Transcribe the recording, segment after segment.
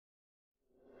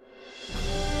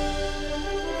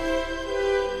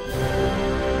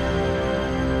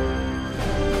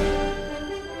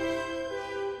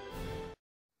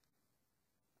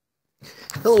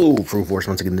Hello, Frugal Force.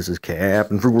 Once again, this is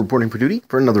Captain Frugal reporting for duty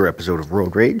for another episode of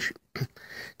Road Rage.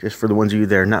 Just for the ones of you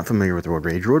that are not familiar with Road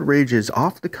Rage is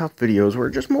off-the-cuff videos where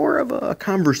just more of a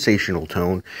conversational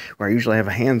tone, where I usually have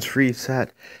a hands-free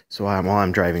set while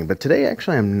I'm driving. But today,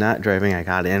 actually, I'm not driving. I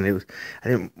got in. I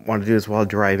didn't want to do this while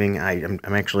driving. I'm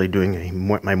actually doing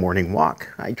my morning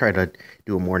walk. I try to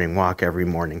do a morning walk every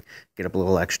morning, get up a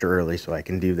little extra early so I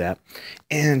can do that,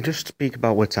 and just speak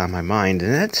about what's on my mind.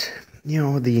 And that's,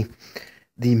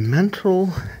 the mental,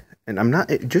 and I'm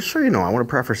not, just so you know, I want to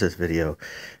preface this video.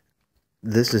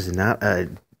 This is not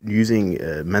using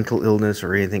mental illness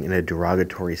or anything in a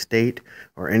derogatory state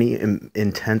or any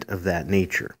intent of that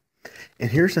nature. And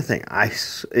here's the thing.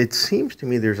 It seems to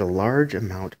me there's a large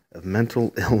amount of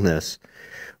mental illness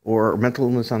or mental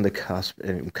illness on the cusp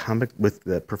with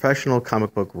the professional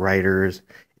comic book writers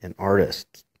and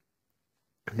artists.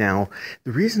 Now,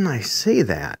 the reason I say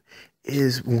that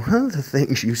is one of the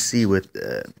things you see with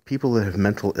people that have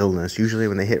mental illness, usually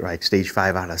when they hit like stage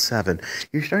 5 out of 7,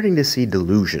 you're starting to see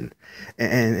delusion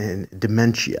and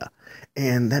dementia.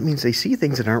 And that means they see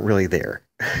things that aren't really there.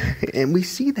 And we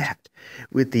see that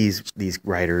with these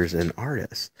writers and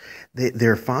artists.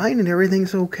 They're fine and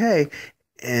everything's okay.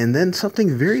 And then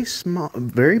something very small,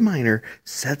 very minor,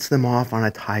 sets them off on a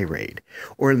tirade.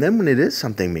 Or then when it is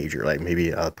something major, like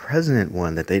maybe a president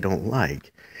one that they don't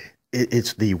like,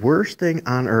 it's the worst thing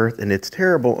on earth, and it's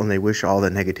terrible, and they wish all the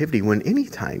negativity. When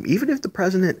anytime, even if the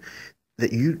person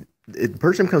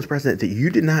becomes president that you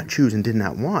did not choose and did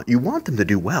not want, you want them to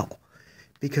do well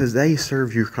because they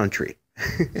serve your country.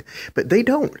 But they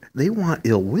don't. They want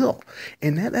ill will,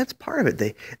 and that's part of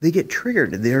it. They get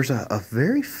triggered. There's a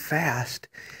very fast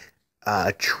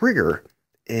trigger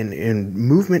in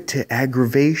movement to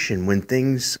aggravation when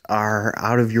things are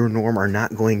out of your norm, are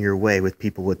not going your way with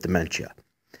people with dementia.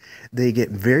 They get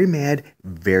very mad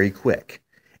very quick,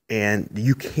 and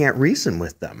you can't reason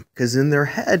with them because in their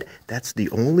head, that's the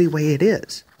only way it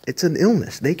is. It's an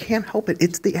illness. They can't help it.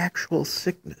 It's the actual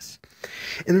sickness.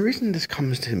 And the reason this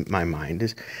comes to my mind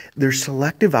is there's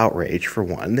selective outrage, for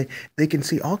one. They can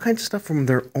see all kinds of stuff from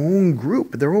their own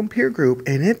group, their own peer group,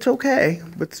 and it's okay,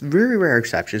 but it's very rare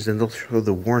exceptions, and they'll show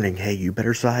the warning, hey, you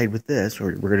better side with this,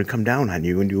 or we're going to come down on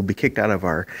you, and you'll be kicked out of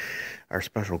our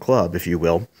special club, if you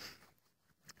will.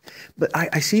 But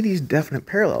I see these definite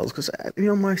parallels because,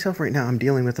 myself right now, I'm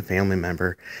dealing with a family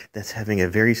member that's having a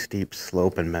very steep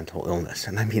slope in mental illness.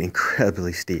 And I mean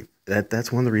incredibly steep.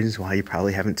 That's one of the reasons why you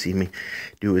probably haven't seen me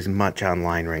do as much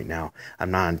online right now. I'm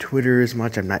not on Twitter as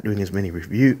much. I'm not doing as many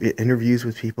interviews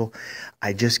with people.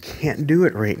 I just can't do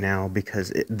it right now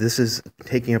because this is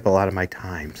taking up a lot of my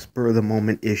time. Spur of the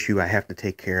moment issue I have to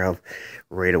take care of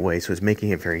right away. So it's making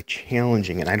it very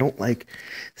challenging. And I don't like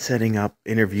setting up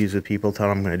interviews with people, telling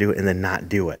them I'm going to do it and then not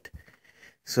do it.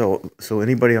 So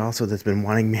anybody also that's been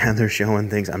wanting me on their show and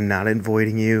things, I'm not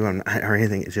avoiding you or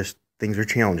anything. It's just things are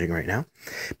challenging right now.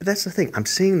 But that's the thing. I'm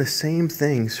seeing the same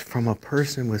things from a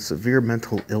person with severe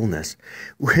mental illness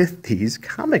with these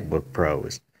comic book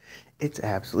pros. It's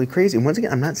absolutely crazy. And once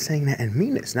again, I'm not saying that in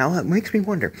meanness. Now, that makes me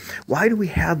wonder, why do we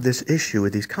have this issue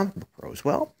with these comic book pros?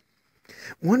 Well,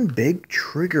 one big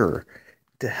trigger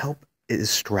to help is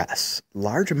stress.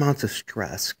 Large amounts of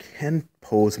stress can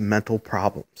pose mental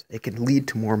problems. It can lead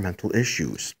to more mental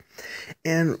issues.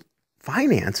 And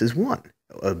finance is one.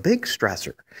 A big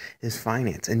stressor is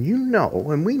finance. And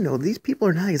and we know these people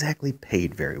are not exactly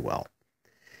paid very well.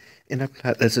 And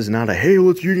this is not a, hey,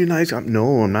 let's unionize.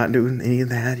 No, I'm not doing any of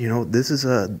that. This is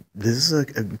a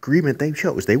agreement they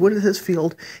chose. They went into this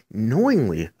field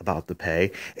knowingly about the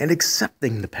pay and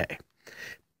accepting the pay.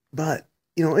 But,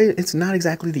 it's not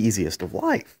exactly the easiest of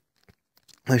life.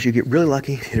 Unless you get really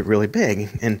lucky, hit it really big.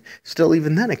 And still,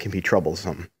 even then, it can be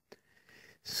troublesome.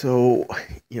 So,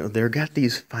 they've got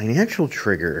these financial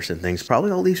triggers and things,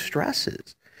 probably all these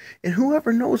stresses. And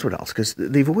whoever knows what else, because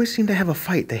they've always seemed to have a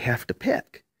fight they have to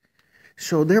pick.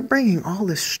 So they're bringing all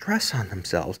this stress on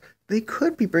themselves. They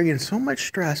could be bringing so much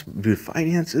stress with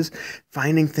finances,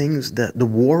 finding things, the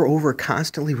war over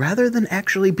constantly, rather than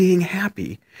actually being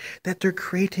happy, that they're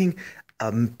creating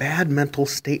a bad mental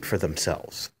state for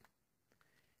themselves.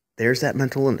 There's that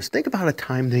mental illness. Think about a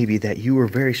time maybe that you were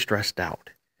very stressed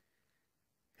out.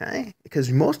 Okay?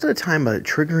 Because most of the time a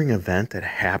triggering event that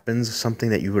happens, something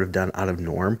that you would have done out of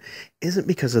norm, isn't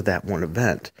because of that one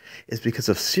event. It's because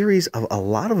of series of a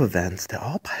lot of events that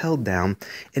all piled down,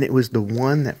 and it was the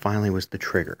one that finally was the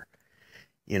trigger.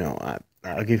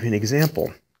 I'll give you an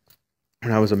example.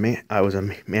 When I was a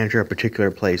manager at a particular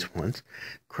place once,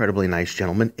 incredibly nice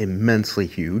gentleman, immensely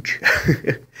huge.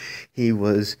 He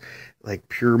was like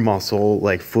pure muscle,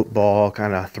 like football,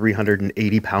 kind of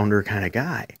 380-pounder kind of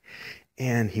guy.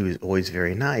 And he was always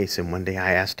very nice. And one day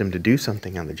I asked him to do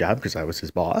something on the job because I was his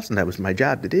boss and that was my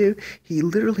job to do. He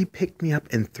literally picked me up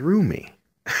and threw me.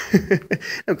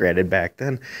 Now, granted, back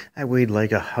then I weighed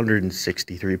like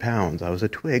 163 pounds. I was a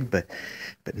twig, but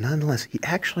nonetheless, he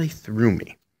actually threw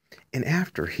me. And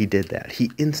after he did that, he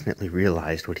instantly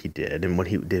realized what he did, and what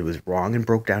he did was wrong, and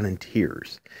broke down in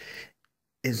tears.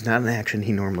 It's not an action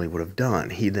he normally would have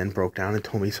done. He then broke down and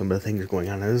told me some of the things going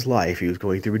on in his life. He was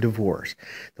going through a divorce.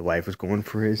 The wife was going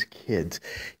for his kids.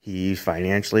 He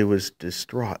financially was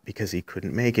distraught because he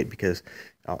couldn't make it because,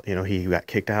 he got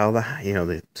kicked out of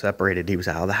they separated. He was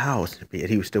out of the house.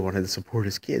 He was still wanted to support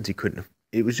his kids. He couldn't.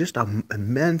 It was just an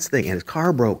immense thing. And his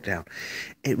car broke down.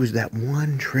 It was that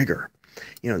one trigger.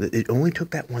 It only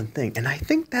took that one thing. And I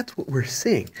think that's what we're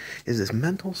seeing is this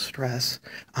mental stress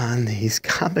on these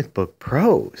comic book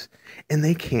pros, and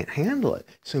they can't handle it.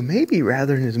 So maybe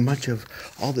rather than as much of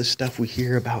all this stuff we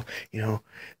hear about,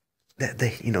 that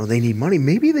they need money,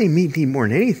 maybe they need more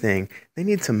than anything, they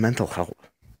need some mental help.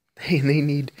 They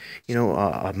need,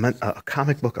 a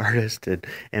comic book artist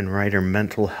and writer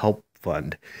mental help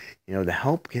fund, to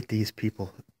help get these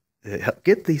people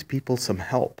some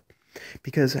help.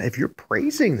 Because if you're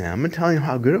praising them and telling them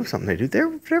how good of something they do,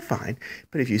 they're fine.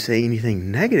 But if you say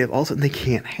anything negative, all of a sudden they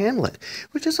can't handle it,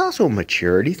 which is also a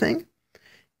maturity thing.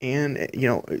 And,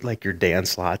 like your Dan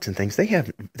Slots and things,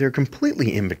 they're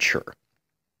completely immature.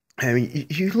 I mean,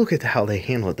 you look at how they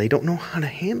handle it. They don't know how to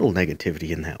handle negativity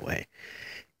in that way.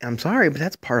 I'm sorry, but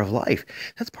that's part of life.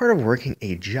 That's part of working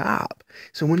a job.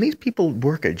 So when these people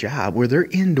work a job where they're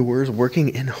indoors working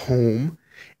in home,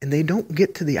 and they don't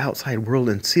get to the outside world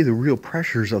and see the real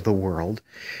pressures of the world,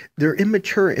 they're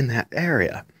immature in that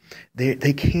area.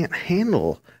 They can't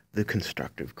handle the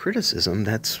constructive criticism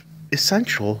that's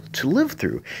essential to live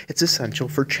through. It's essential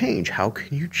for change. How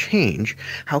can you change?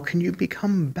 How can you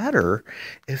become better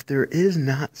if there is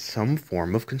not some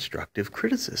form of constructive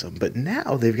criticism? But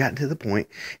now they've gotten to the point,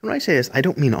 and when I say this, I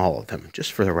don't mean all of them,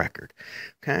 just for the record,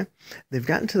 okay? They've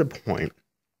gotten to the point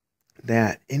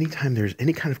that anytime there's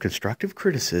any kind of constructive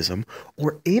criticism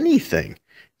or anything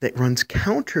that runs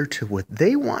counter to what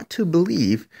they want to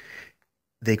believe,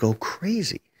 they go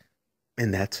crazy.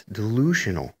 And that's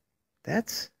delusional.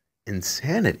 That's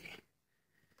insanity.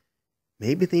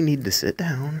 Maybe they need to sit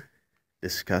down,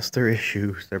 discuss their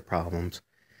issues, their problems,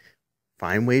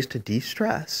 find ways to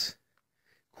de-stress,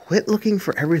 quit looking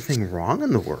for everything wrong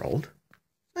in the world.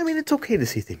 I mean, it's okay to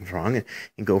see things wrong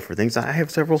and go for things. I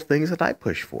have several things that I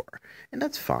push for, and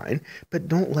that's fine, but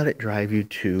don't let it drive you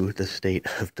to the state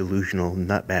of delusional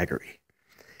nutbaggery.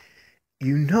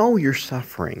 You know you're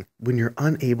suffering when you're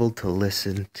unable to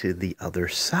listen to the other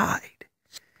side.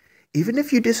 Even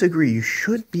if you disagree, you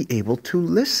should be able to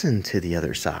listen to the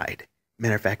other side.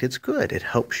 Matter of fact, it's good. It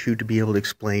helps you to be able to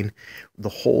explain the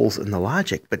holes in the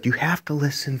logic, but you have to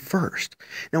listen first.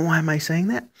 Now, why am I saying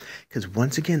that? Because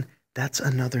once again, that's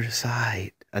another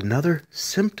side, another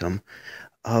symptom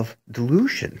of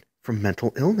delusion from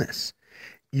mental illness.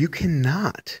 You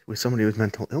cannot, with somebody with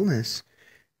mental illness,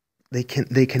 they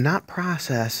cannot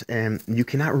process, and you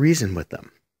cannot reason with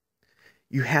them.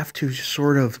 You have to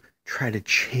sort of try to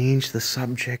change the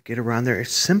subject, get around there,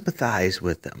 sympathize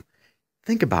with them.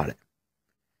 Think about it.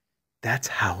 That's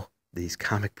how these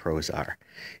comic pros are.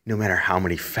 No matter how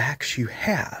many facts you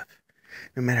have,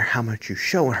 no matter how much you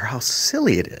show or how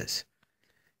silly it is,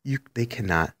 they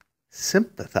cannot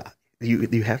sympathize.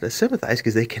 You have to sympathize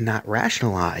because they cannot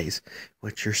rationalize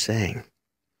what you're saying.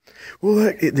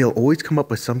 Well, they'll always come up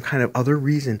with some kind of other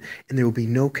reason, and there will be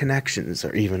no connections,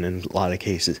 or even in a lot of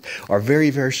cases, or very,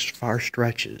 very far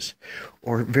stretches,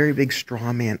 or very big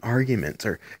straw man arguments,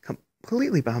 or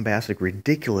completely bombastic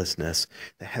ridiculousness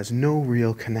that has no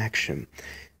real connection.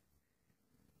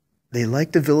 They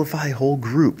like to vilify whole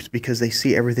groups because they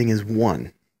see everything as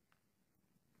one.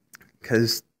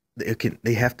 Because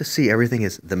they have to see everything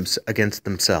as against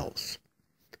themselves.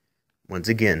 Once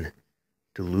again,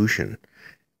 delusion.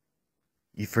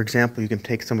 For example, you can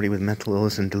take somebody with mental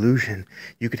illness and delusion.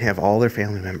 You could have all their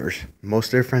family members. Most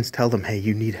of their friends tell them, hey,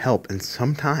 you need help. And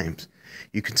sometimes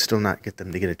you can still not get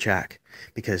them to get a check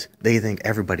because they think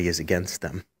everybody is against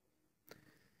them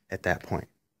at that point.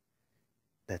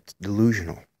 That's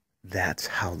delusional. That's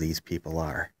how these people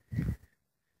are.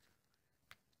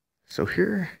 So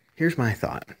here's my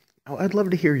thought. I'd love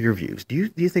to hear your views.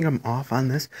 Do you think I'm off on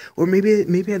this? Or maybe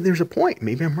there's a point.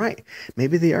 Maybe I'm right.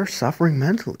 Maybe they are suffering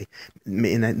mentally.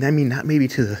 And I mean, not maybe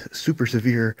to the super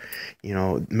severe,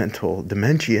 mental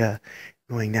dementia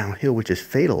going downhill, which is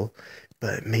fatal,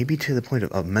 but maybe to the point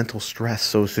of mental stress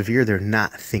so severe they're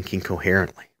not thinking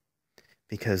coherently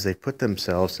because they put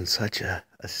themselves in such a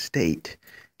state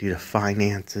due to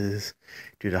finances,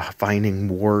 due to finding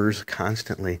wars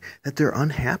constantly, that they're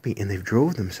unhappy and they've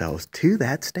drove themselves to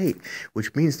that state,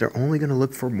 which means they're only going to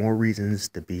look for more reasons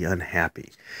to be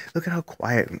unhappy. Look at how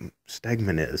quiet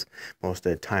Stegman is most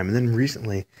of the time. And then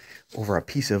recently, over a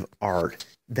piece of art,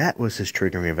 that was his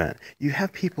triggering event. You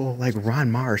have people like Ron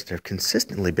Mars that have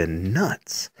consistently been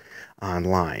nuts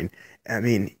online. I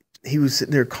mean, he was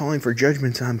sitting there calling for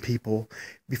judgments on people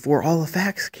before all the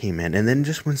facts came in. And then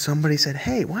just when somebody said,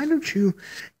 hey, why don't you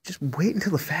just wait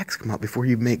until the facts come out before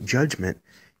you make judgment,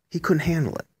 he couldn't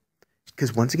handle it.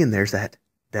 Because once again, there's that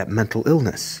mental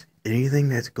illness. Anything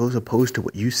that goes opposed to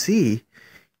what you see, he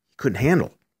couldn't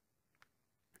handle.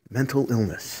 Mental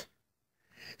illness.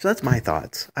 So that's my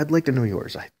thoughts. I'd like to know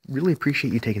yours. I really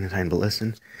appreciate you taking the time to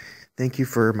listen. Thank you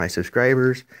for my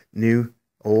subscribers, new,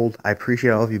 old. I appreciate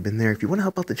all of you been there. If you want to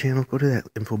help out the channel, go to that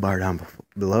info bar down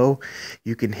below.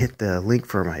 You can hit the link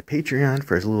for my Patreon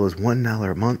for as little as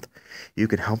 $1 a month. You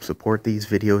can help support these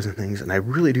videos and things, and I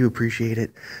really do appreciate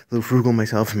it. Little Frugal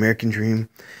myself, American Dream,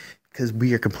 because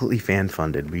we are completely fan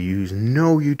funded. We use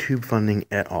no YouTube funding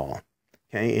at all.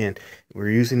 Okay, and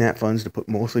we're using that funds to put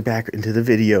mostly back into the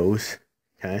videos.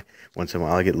 Okay, once in a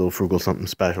while I get a little Frugal something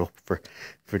special for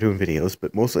doing videos,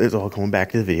 but mostly it's all going back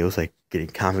to the videos, like getting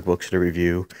comic books to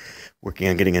review, working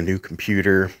on getting a new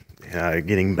computer,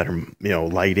 getting better,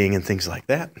 lighting and things like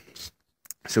that.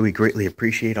 So we greatly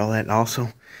appreciate all that. And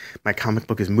also, my comic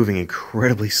book is moving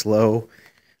incredibly slow.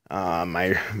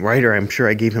 My writer, I'm sure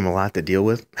I gave him a lot to deal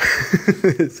with.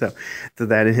 so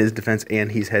that in his defense,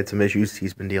 and he's had some issues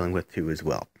he's been dealing with too as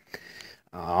well.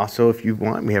 Also, if you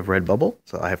want, we have Redbubble.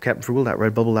 So I have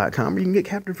CaptainFrugal.redbubble.com, where you can get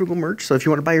Captain Frugal merch. So if you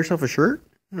want to buy yourself a shirt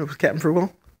with Captain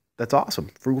Frugal, that's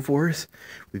awesome. Frugal for us.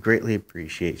 We greatly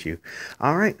appreciate you.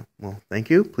 All right. Well, thank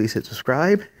you. Please hit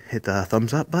subscribe, hit the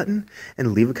thumbs up button,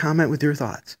 and leave a comment with your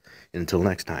thoughts. Until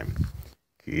next time,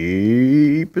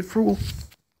 keep it frugal.